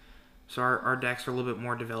beginning. So our decks are a little bit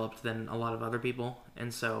more developed than a lot of other people,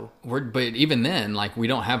 and so but even then, like we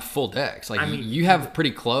don't have full decks. Like you have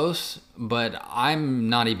pretty close, but I'm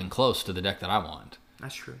not even close to the deck that I want.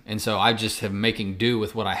 That's true. And so I just am making do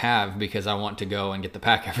with what I have because I want to go and get the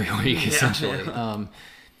pack every week, essentially. But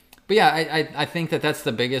yeah, I think that's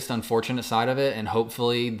the biggest unfortunate side of it, and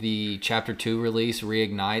hopefully the Chapter 2 release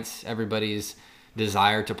reignites everybody's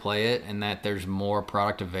desire to play it, and that there's more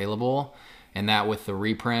product available. And that with the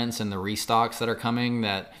reprints and the restocks that are coming,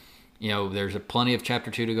 that there's plenty of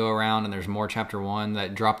Chapter 2 to go around, and there's more Chapter 1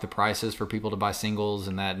 that drop the prices for people to buy singles,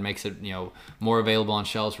 and that makes it more available on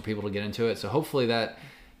shelves for people to get into it. So hopefully that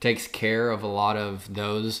takes care of a lot of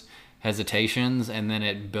those hesitations, and then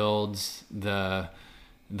it builds the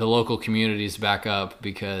local communities back up,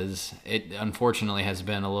 because it unfortunately has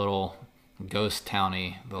been a little ghost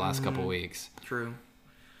towny the last couple weeks. True.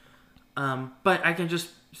 But I can just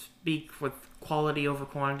speak with quality over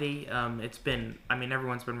quantity. It's been,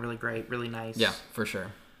 everyone's been really great, really nice. Yeah, for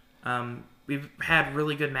sure. We've had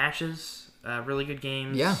really good matches, really good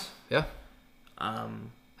games. Yeah. I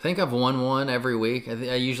think I've won one every week.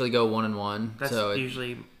 I usually go 1-1. That's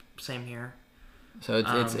usually same here. So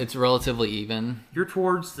it's relatively even. You're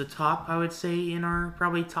towards the top, I would say, in our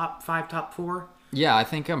probably top 5, top 4. Yeah, I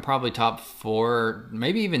think I'm probably top 4,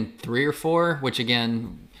 maybe even 3 or 4, which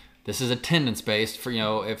again, this is attendance based. For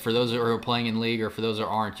for those who are playing in league, or for those that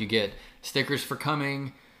aren't, you get stickers for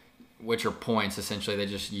coming, which are points essentially. They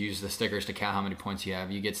just use the stickers to count how many points you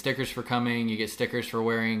have. You get stickers for coming, you get stickers for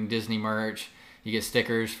wearing Disney merch, you get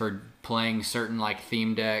stickers for playing certain like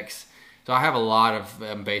theme decks. So I have a lot of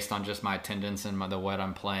them based on just my attendance and what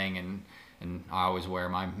I'm playing, and I always wear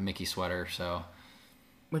my Mickey sweater. So,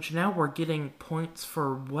 which now we're getting points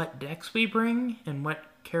for what decks we bring and what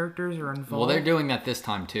characters are involved. Well, they're doing that this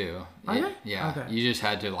time too. Are they? Yeah. Okay. You just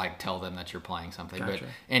had to like tell them that you're playing something. Gotcha. But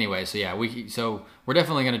anyway, so yeah, we're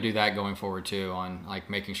definitely going to do that going forward too, on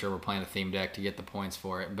like making sure we're playing a theme deck to get the points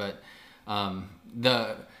for it. But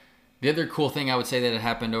the other cool thing I would say that had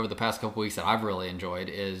happened over the past couple weeks that I've really enjoyed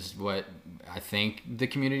is what I think the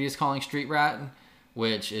community is calling Street Rat,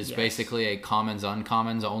 which is basically a commons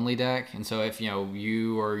uncommons only deck. And so if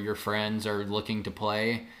you or your friends are looking to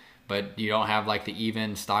play, but you don't have like the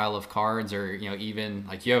even style of cards, or even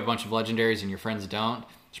like you have a bunch of legendaries and your friends don't,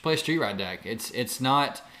 just play a Street Rat deck. It's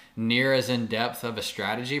not near as in depth of a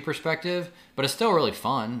strategy perspective, but it's still really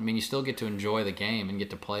fun. You still get to enjoy the game and get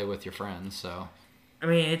to play with your friends. So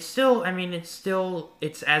it's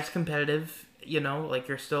as competitive, like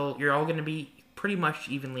you're all going to be pretty much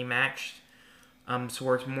evenly matched.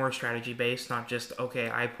 So it's more strategy based, not just, okay,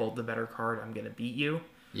 I pulled the better card, I'm going to beat you.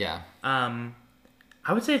 Yeah.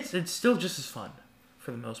 I would say it's still just as fun for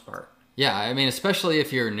the most part. Yeah, especially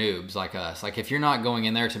if you're noobs like us. Like if you're not going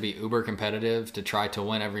in there to be uber competitive, to try to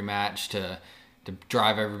win every match, to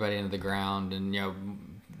drive everybody into the ground and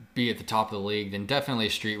be at the top of the league, then definitely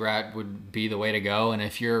Street Rat would be the way to go. And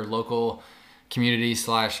if your local community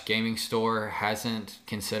 / gaming store hasn't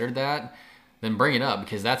considered that, then bring it up,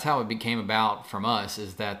 because that's how it became about from us,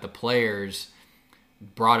 is that the players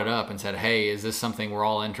brought it up and said, hey, is this something we're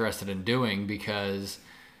all interested in doing? Because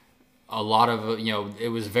a lot of it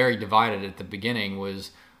was very divided at the beginning.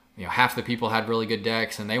 Was half the people had really good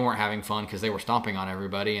decks and they weren't having fun because they were stomping on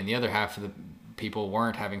everybody, and the other half of the people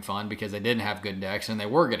weren't having fun because they didn't have good decks and they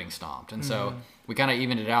were getting stomped. And so we kind of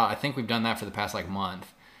evened it out. I think we've done that for the past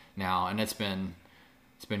month now, and it's been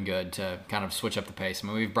good to kind of switch up the pace.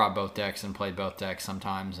 We've brought both decks and played both decks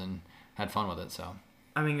sometimes and had fun with it. So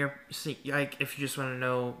you're like, if you just want to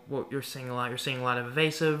know what you're seeing a lot of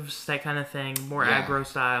evasives, that kind of thing, more aggro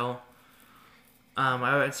style.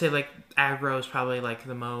 I would say like aggro is probably like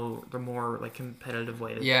the more like competitive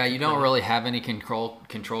way to Yeah, you play. don't really have any control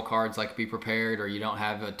cards like Be Prepared, or you don't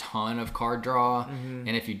have a ton of card draw. Mm-hmm.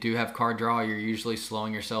 And if you do have card draw, you're usually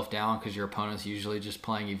slowing yourself down because your opponent's usually just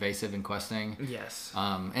playing evasive and questing. Yes.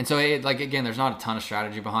 And so again, there's not a ton of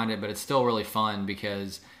strategy behind it, but it's still really fun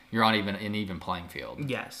because you're on an even playing field.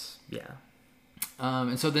 Yes. Yeah.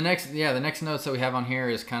 And so the next notes that we have on here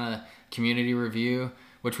is kind of community review,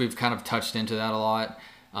 which we've kind of touched into that a lot.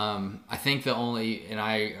 I think and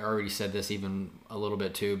I already said this even a little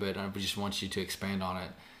bit too, but I just want you to expand on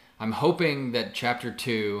it. I'm hoping that Chapter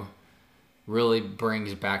 2 really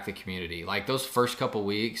brings back the community. Like those first couple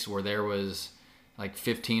weeks where there was like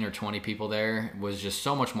 15 or 20 people there was just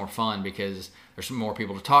so much more fun because there's more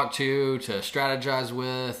people to talk to strategize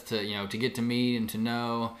with, to get to meet and to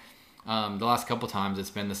know. The last couple times it's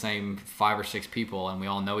been the same 5 or 6 people and we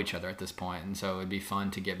all know each other at this point. And so it'd be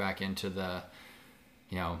fun to get back into the,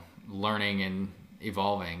 learning and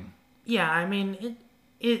evolving. Yeah, I mean,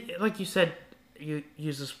 it like you said, you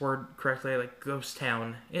use this word correctly, like ghost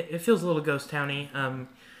town. It feels a little ghost towny.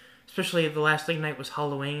 Especially the last league night was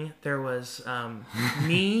Halloween. There was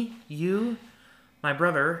me, you, my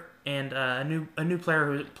brother, and a new player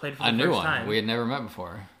who played for the first time. We had never met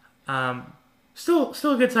before. Still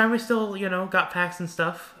a good time. We still, got packs and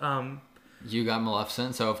stuff. You got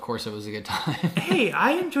Maleficent, so of course it was a good time. Hey,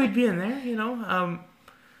 I enjoyed being there,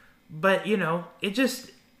 but, it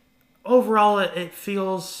just, overall, it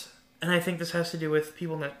feels, and I think this has to do with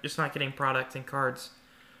people just not getting product and cards,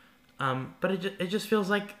 but it just feels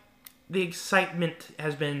like the excitement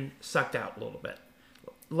has been sucked out a little bit.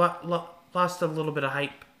 Lost a little bit of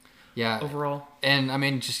hype. Yeah. Overall. And, I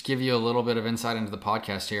mean, just give you a little bit of insight into the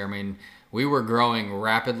podcast here. I mean, we were growing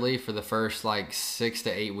rapidly for the first, 6 to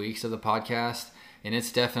 8 weeks of the podcast, and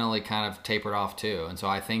it's definitely kind of tapered off, too. And so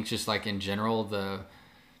I think just, in general, the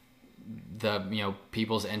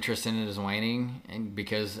people's interest in it is waning, and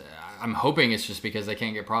because I'm hoping it's just because they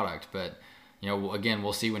can't get product. But, again,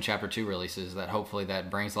 we'll see when Chapter 2 releases that hopefully that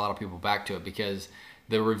brings a lot of people back to it, because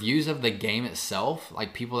the reviews of the game itself,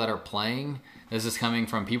 people that are playing, this is coming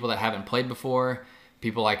from people that haven't played before,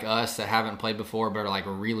 people like us that haven't played before but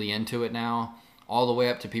are really into it now, all the way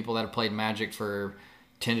up to people that have played Magic for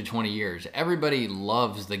 10 to 20 years. Everybody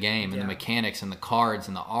loves the game and the mechanics and the cards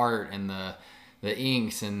and the art and the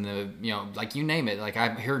inks and you name it.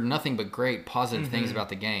 I've heard nothing but great positive things about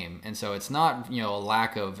the game. And so it's not, a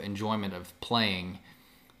lack of enjoyment of playing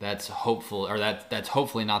that's hopeful, or that's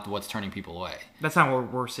hopefully not what's turning people away. That's not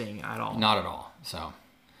what we're seeing at all. Not at all. So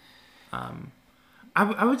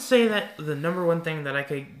I would say that the number one thing that I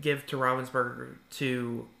could give to Ravensburger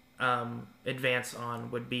to advance on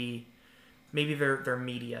would be maybe their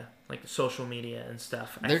media, like social media and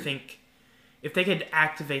stuff. I think if they could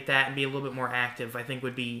activate that and be a little bit more active, I think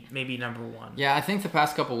would be maybe number one. Yeah, I think the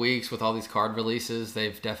past couple weeks with all these card releases,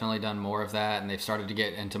 they've definitely done more of that, and they've started to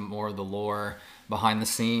get into more of the lore behind the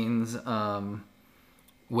scenes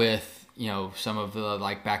with, some of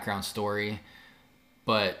the background story,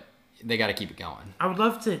 but they got to keep it going. I would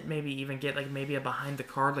love to maybe even get maybe a behind the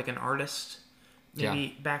card, an artist,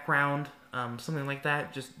 maybe background, something like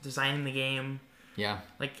that, just designing the game. Yeah.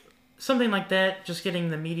 Something like that, just getting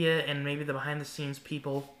the media and maybe the behind the scenes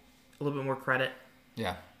people a little bit more credit.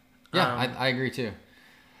 Yeah. Yeah, I agree too.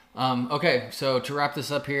 Okay, so to wrap this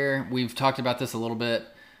up here, we've talked about this a little bit,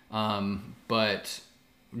 but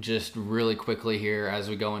just really quickly here as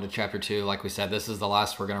we go into Chapter 2, like we said, this is the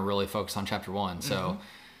last we're going to really focus on Chapter 1. So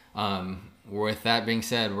with that being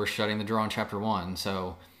said, we're shutting the door on Chapter 1.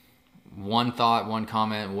 So one thought, one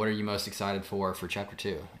comment, what are you most excited for Chapter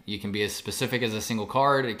 2? You can be as specific as a single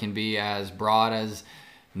card. It can be as broad as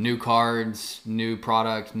new cards, new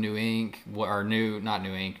product, new ink, or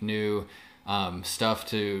new stuff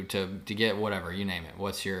to get, whatever, you name it.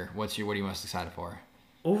 What are you most excited for?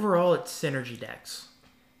 Overall, it's synergy decks.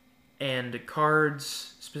 And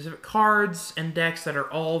cards, specific cards and decks that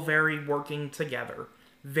are all very working together.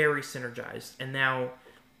 Very synergized. And now,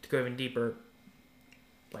 to go even deeper,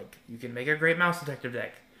 you can make a great Mouse Detective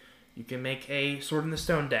deck. You can make a Sword in the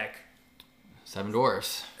Stone deck. Seven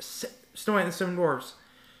Dwarfs. Snow White and the Seven Dwarfs.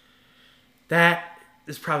 That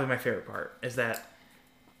is probably my favorite part, is that...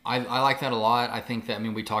 I like that a lot. I think that,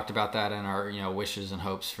 we talked about that in our, wishes and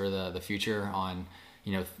hopes for the future on,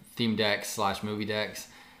 theme decks / movie decks.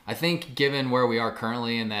 I think given where we are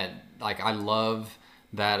currently and that, I love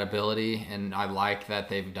that ability and I like that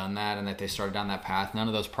they've done that and that they started down that path. None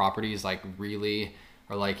of those properties, really...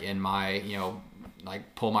 or in my,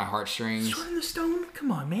 pull my heartstrings. Sword in the Stone?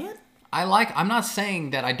 Come on, man. I'm not saying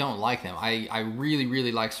that I don't like them. I really,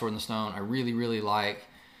 really like Sword in the Stone. I really, really like,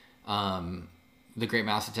 The Great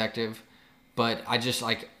Mouse Detective, but I just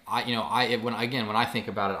like when I think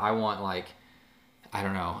about it, I want like, I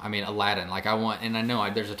don't know. I mean, Aladdin. Like I want, and I know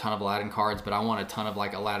there's a ton of Aladdin cards, but I want a ton of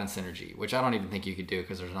like Aladdin Synergy, which I don't even think you could do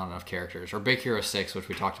because there's not enough characters. Or Big Hero 6, which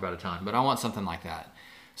we talked about a ton, but I want something like that.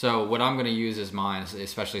 So what I'm going to use as mine,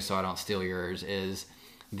 especially so I don't steal yours, is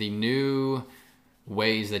the new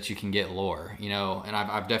ways that you can get lore. And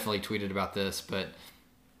I've definitely tweeted about this, but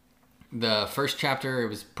the first chapter, it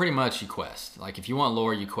was pretty much you quest. Like if you want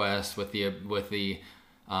lore, you quest with the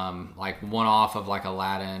like one off of like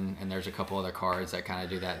Aladdin, and there's a couple other cards that kind of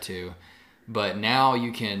do that too. But now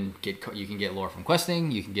you can get lore from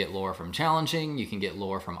questing, you can get lore from challenging, you can get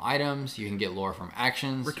lore from items, you can get lore from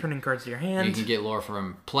actions, returning cards to your hand. You can get lore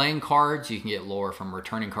from playing cards, you can get lore from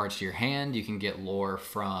returning cards to your hand, you can get lore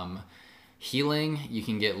from healing, you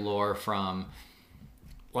can get lore from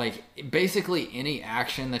like basically any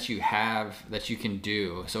action that you have that you can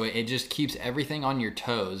do. So it just keeps everything on your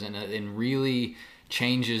toes, and really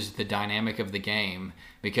changes the dynamic of the game,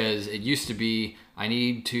 because it used to be I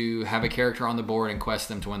need to have a character on the board and quest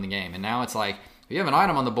them to win the game, and now it's like if you have an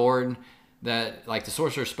item on the board that like the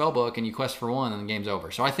Sorcerer's Spellbook and you quest for one, and the game's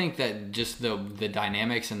over. So I think that just the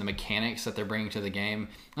dynamics and the mechanics that they're bringing to the game,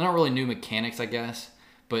 they're not really new mechanics I guess,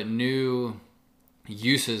 but new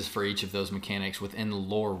uses for each of those mechanics within the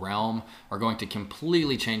lore realm are going to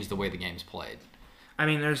completely change the way the game's played. I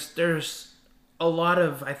mean, there's a lot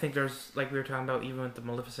of, I think there's, like we were talking about even with the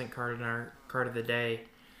Maleficent card in our card of the day,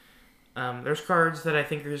 there's cards that I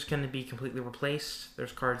think are just going to be completely replaced.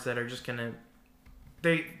 There's cards that are just going to,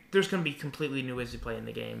 there's going to be completely new ways to play in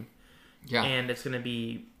the game. Yeah. And it's going to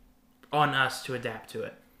be on us to adapt to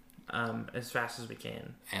it. As fast as we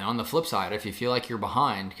can. And on the flip side, if you feel like you're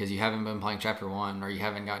behind because you haven't been playing Chapter 1, or you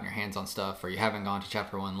haven't gotten your hands on stuff, or you haven't gone to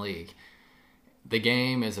Chapter 1 League, the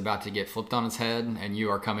game is about to get flipped on its head, and you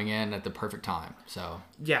are coming in at the perfect time. So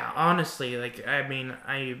yeah, honestly, like I mean,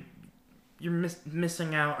 you're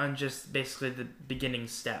missing out on just basically the beginning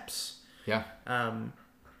steps. Yeah.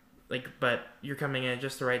 But you're coming in at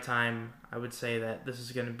just the right time. I would say that this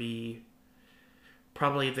is going to be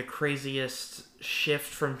probably the craziest shift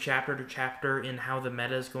from chapter to chapter in how the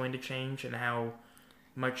meta is going to change and how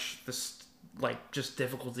much this, like, just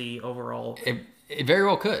difficulty overall. It very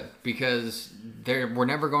well could, because we're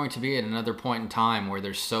never going to be at another point in time where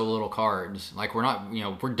there's so little cards. Like,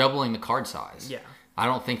 we're doubling the card size. Yeah. I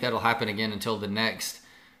don't think that'll happen again until the next,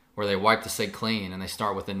 where they wipe the slate clean and they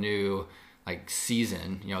start with a new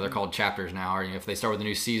season. They're called chapters now, or if they start with a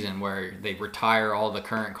new season where they retire all the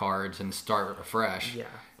current cards and start afresh. Yeah.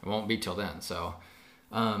 It won't be till then. So,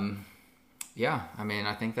 yeah, I mean,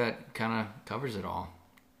 I think that kind of covers it all.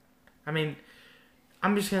 I mean,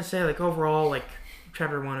 I'm just going to say, overall,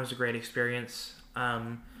 Chapter 1 was a great experience.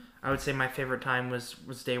 I would say my favorite time was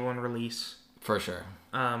day one release. For sure.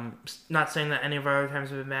 Not saying that any of our other times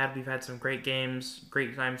have been bad. We've had some great games,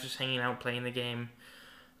 great times just hanging out, playing the game.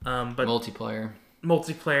 But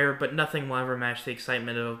multiplayer, but nothing will ever match the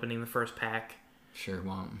excitement of opening the first pack. Sure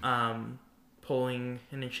won't. Pulling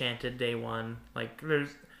an enchanted day one,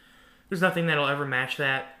 there's nothing that'll ever match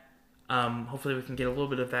that. Hopefully we can get a little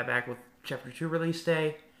bit of that back with Chapter 2 release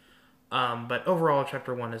day. But overall,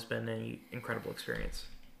 Chapter 1 has been an incredible experience.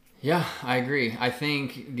 Yeah, I agree. I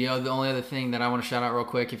think the only other thing that I want to shout out real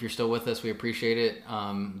quick, if you're still with us, we appreciate it.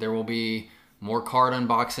 There will be more card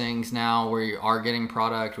unboxings now where you are getting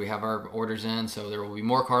product. We have our orders in, so there will be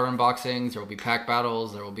more card unboxings. There will be pack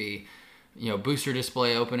battles. There will be, booster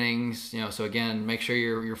display openings. So again, make sure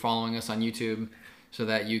you're following us on YouTube so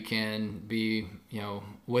that you can be,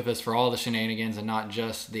 with us for all the shenanigans and not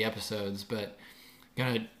just the episodes. But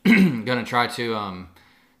gonna try to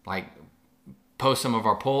post some of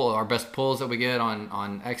our best pulls that we get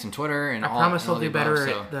on X and Twitter, and I promise I'll do better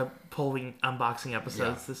at the polling unboxing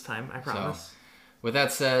episodes this time. I promise. So, with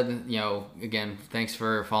that said, again, thanks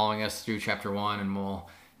for following us through Chapter 1, and we'll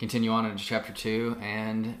continue on into Chapter 2,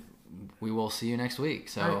 and we will see you next week.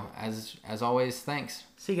 So, right. As always, thanks.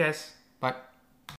 See you guys. Bye.